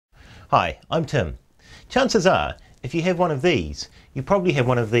Hi, I'm Tim. Chances are, if you have one of these, you probably have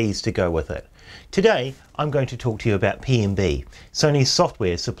one of these to go with it. Today, I'm going to talk to you about PMB, Sony's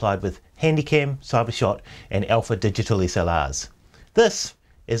software supplied with Handycam, Cybershot and Alpha digital SLRs. This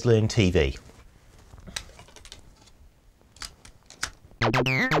is LearnTV.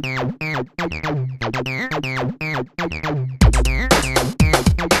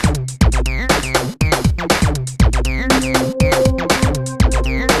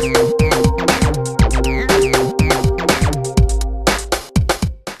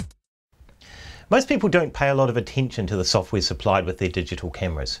 Most people don't pay a lot of attention to the software supplied with their digital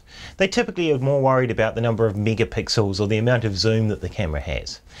cameras. They typically are more worried about the number of megapixels or the amount of zoom that the camera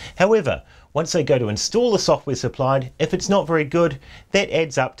has. However, once they go to install the software supplied, if it's not very good, that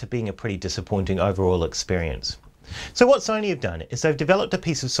adds up to being a pretty disappointing overall experience. So what Sony have done is they've developed a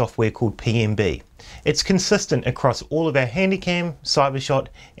piece of software called PMB. It's consistent across all of our Handycam, Cybershot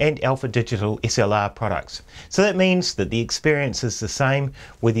and Alpha digital SLR products. So that means that the experience is the same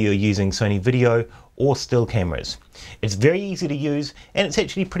whether you're using Sony video or still cameras. It's very easy to use and it's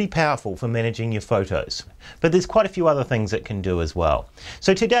actually pretty powerful for managing your photos. But there's quite a few other things it can do as well.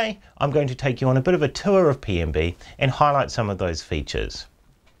 So today I'm going to take you on a bit of a tour of PMB and highlight some of those features.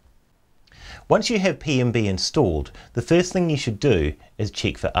 Once you have PMB installed, the first thing you should do is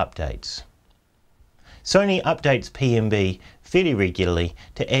check for updates. Sony updates PMB fairly regularly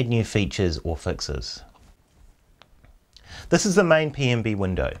to add new features or fixes. This is the main PMB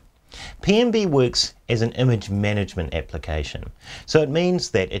window. PMB works as an image management application, so it means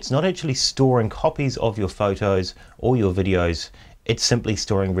that it's not actually storing copies of your photos or your videos, it's simply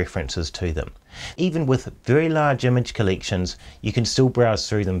storing references to them. Even with very large image collections, you can still browse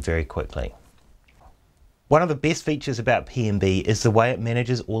through them very quickly. One of the best features about PMB is the way it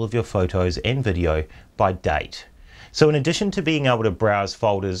manages all of your photos and video by date. So in addition to being able to browse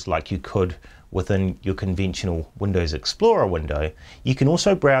folders like you could within your conventional Windows Explorer window, you can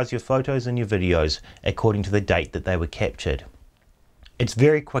also browse your photos and your videos according to the date that they were captured. It's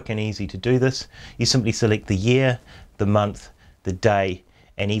very quick and easy to do this. You simply select the year, the month, the day,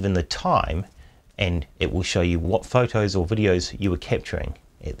 and even the time, and it will show you what photos or videos you were capturing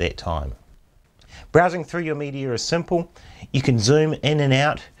at that time. Browsing through your media is simple. You can zoom in and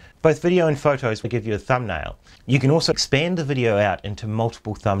out. Both video and photos will give you a thumbnail. You can also expand the video out into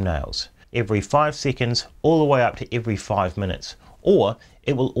multiple thumbnails, every 5 seconds all the way up to every 5 minutes, or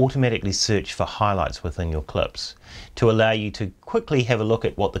it will automatically search for highlights within your clips to allow you to quickly have a look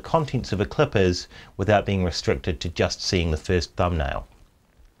at what the contents of a clip is without being restricted to just seeing the first thumbnail.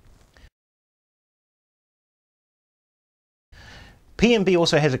 PMB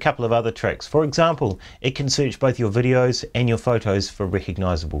also has a couple of other tricks. For example, it can search both your videos and your photos for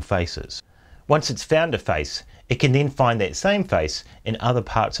recognizable faces. Once it's found a face, it can then find that same face in other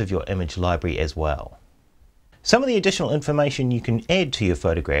parts of your image library as well. Some of the additional information you can add to your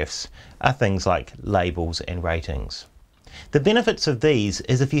photographs are things like labels and ratings. The benefits of these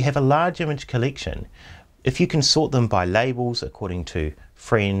is if you have a large image collection, if you can sort them by labels according to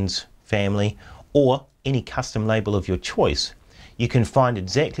friends, family, or any custom label of your choice, you can find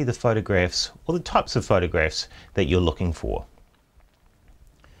exactly the photographs or the types of photographs that you're looking for.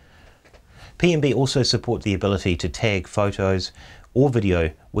 PMB also supports the ability to tag photos or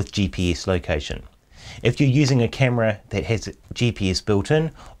video with GPS location. If you're using a camera that has GPS built in,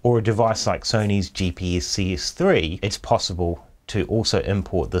 or a device like Sony's GPS CS3, it's possible to also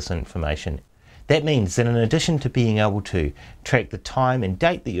import this information. That means that in addition to being able to track the time and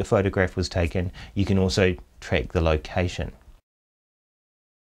date that your photograph was taken, you can also track the location.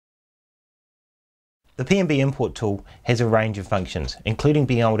 The PMB import tool has a range of functions, including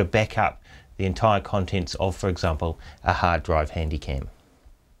being able to back up the entire contents of, for example, a hard drive Handycam.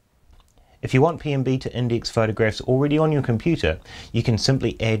 If you want PMB to index photographs already on your computer, you can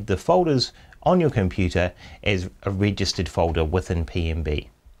simply add the folders on your computer as a registered folder within PMB.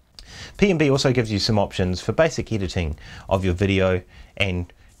 PMB also gives you some options for basic editing of your video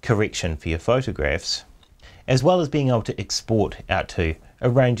and correction for your photographs, as well as being able to export out to a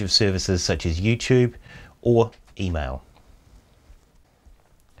range of services such as YouTube or email.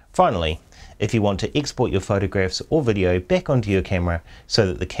 Finally, if you want to export your photographs or video back onto your camera so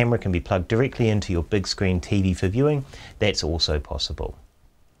that the camera can be plugged directly into your big screen TV for viewing, that's also possible.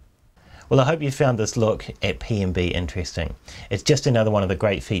 Well, I hope you found this look at PMB interesting. It's just another one of the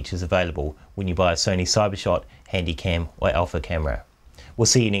great features available when you buy a Sony Cybershot, Handycam or Alpha camera. We'll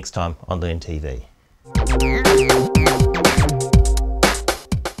see you next time on LearnTV.